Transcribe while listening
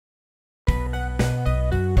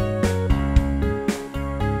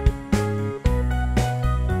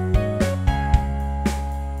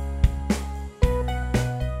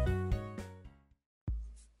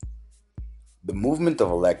The movement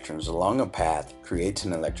of electrons along a path creates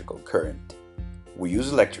an electrical current. We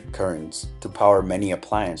use electric currents to power many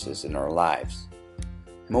appliances in our lives.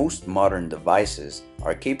 Most modern devices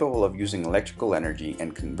are capable of using electrical energy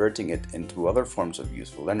and converting it into other forms of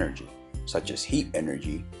useful energy, such as heat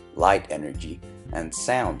energy, light energy, and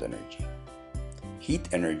sound energy. Heat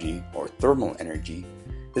energy, or thermal energy,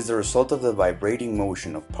 is the result of the vibrating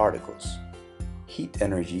motion of particles. Heat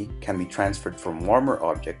energy can be transferred from warmer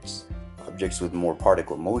objects with more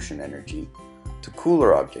particle motion energy, to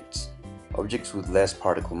cooler objects with less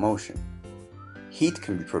particle motion. Heat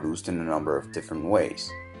can be produced in a number of different ways.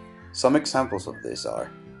 Some examples of this are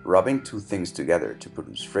rubbing two things together to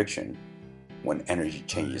produce friction, when energy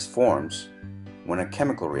changes forms, when a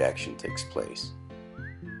chemical reaction takes place.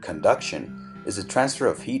 Conduction is the transfer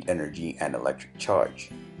of heat energy and electric charge.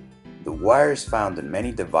 The wires found in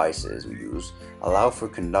many devices we use allow for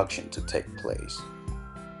conduction to take place.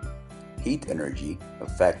 Heat energy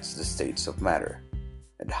affects the states of matter.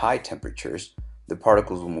 At high temperatures, the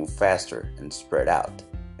particles will move faster and spread out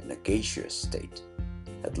in a gaseous state.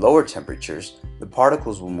 At lower temperatures, the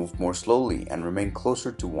particles will move more slowly and remain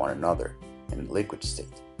closer to one another in a liquid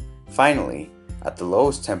state. Finally, at the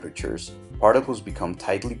lowest temperatures, particles become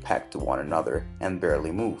tightly packed to one another and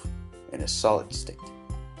barely move in a solid state.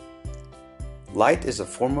 Light is a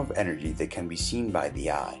form of energy that can be seen by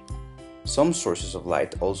the eye. Some sources of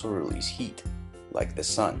light also release heat, like the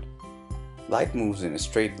sun. Light moves in a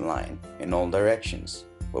straight line in all directions,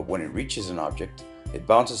 but when it reaches an object, it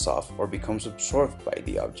bounces off or becomes absorbed by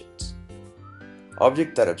the objects.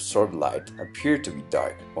 Objects that absorb light appear to be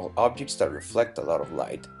dark, while objects that reflect a lot of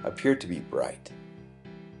light appear to be bright.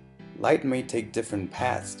 Light may take different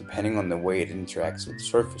paths depending on the way it interacts with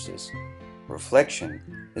surfaces.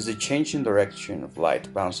 Reflection is a change in direction of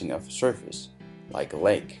light bouncing off a surface, like a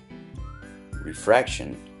lake.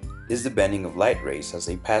 Refraction is the bending of light rays as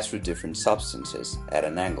they pass through different substances at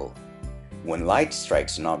an angle. When light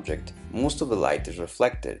strikes an object, most of the light is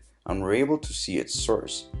reflected, and we're able to see its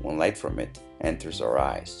source when light from it enters our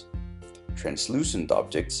eyes. Translucent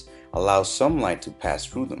objects allow some light to pass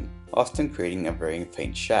through them, often creating a very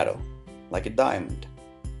faint shadow, like a diamond.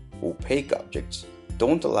 Opaque objects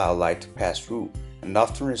don't allow light to pass through and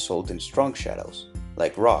often result in strong shadows,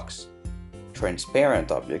 like rocks.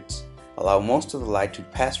 Transparent objects allow most of the light to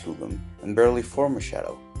pass through them and barely form a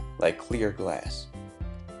shadow, like clear glass.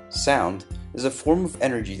 Sound is a form of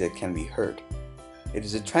energy that can be heard. It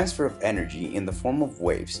is a transfer of energy in the form of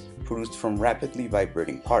waves produced from rapidly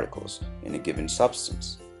vibrating particles in a given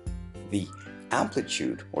substance. The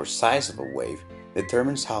amplitude or size of a wave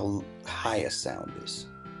determines how high a sound is.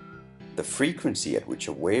 The frequency at which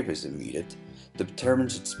a wave is emitted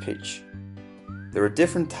determines its pitch. There are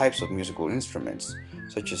different types of musical instruments,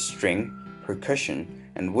 such as string, percussion,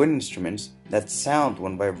 and wind instruments that sound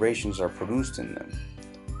when vibrations are produced in them.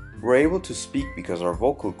 We're able to speak because our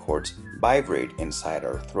vocal cords vibrate inside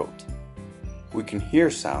our throat. We can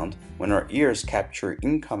hear sound when our ears capture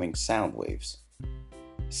incoming sound waves.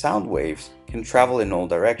 Sound waves can travel in all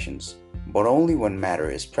directions, but only when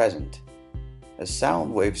matter is present. As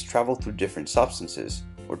sound waves travel through different substances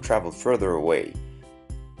or travel further away,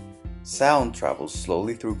 sound travels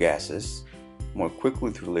slowly through gases, more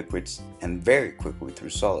quickly through liquids, and very quickly through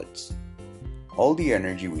solids. All the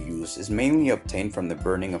energy we use is mainly obtained from the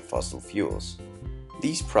burning of fossil fuels.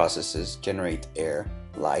 These processes generate air,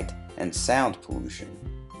 light, and sound pollution.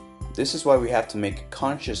 This is why we have to make a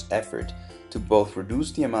conscious effort to both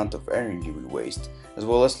reduce the amount of energy we waste, as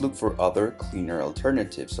well as look for other, cleaner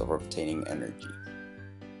alternatives of obtaining energy.